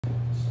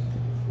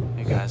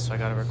Hey guys, so I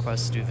got a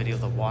request to do a video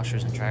of the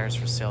washers and dryers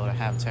for sale at a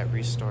Habitat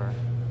Restore.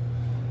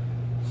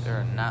 There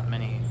are not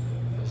many,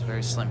 there's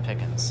very slim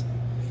pickings.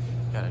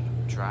 Got a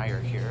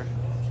dryer here,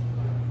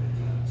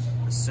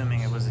 assuming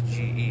it was a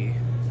GE,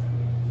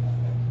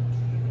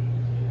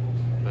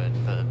 but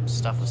the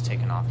stuff was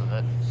taken off of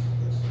it.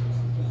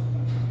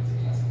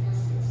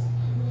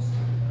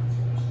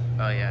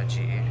 Oh yeah,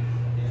 GE.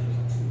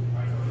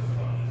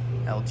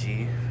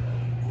 LG.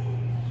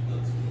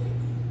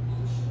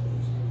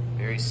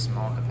 Very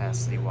small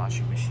capacity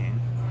washing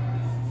machine.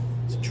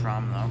 It's a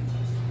Trom though.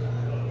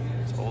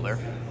 It's older.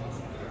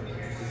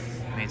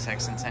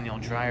 Maytag Centennial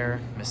dryer,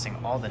 missing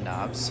all the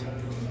knobs.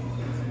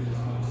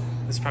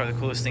 This is probably the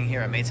coolest thing here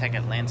at Maytag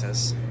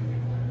Atlantis.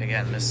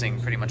 Again, missing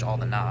pretty much all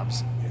the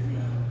knobs.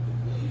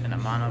 An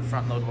Amano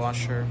front load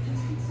washer.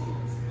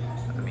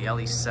 A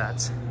Miele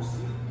set.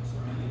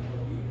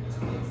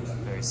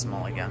 Very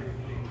small again.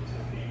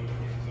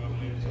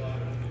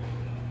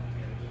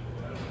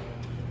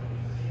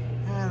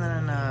 And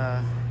then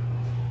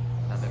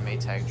another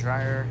Maytag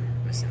dryer,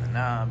 missing the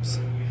knobs.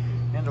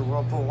 And a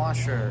Whirlpool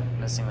washer,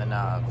 missing the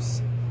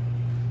knobs.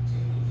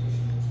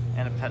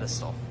 And a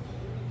pedestal.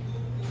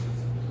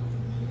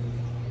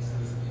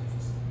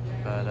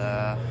 But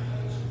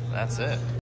that's it.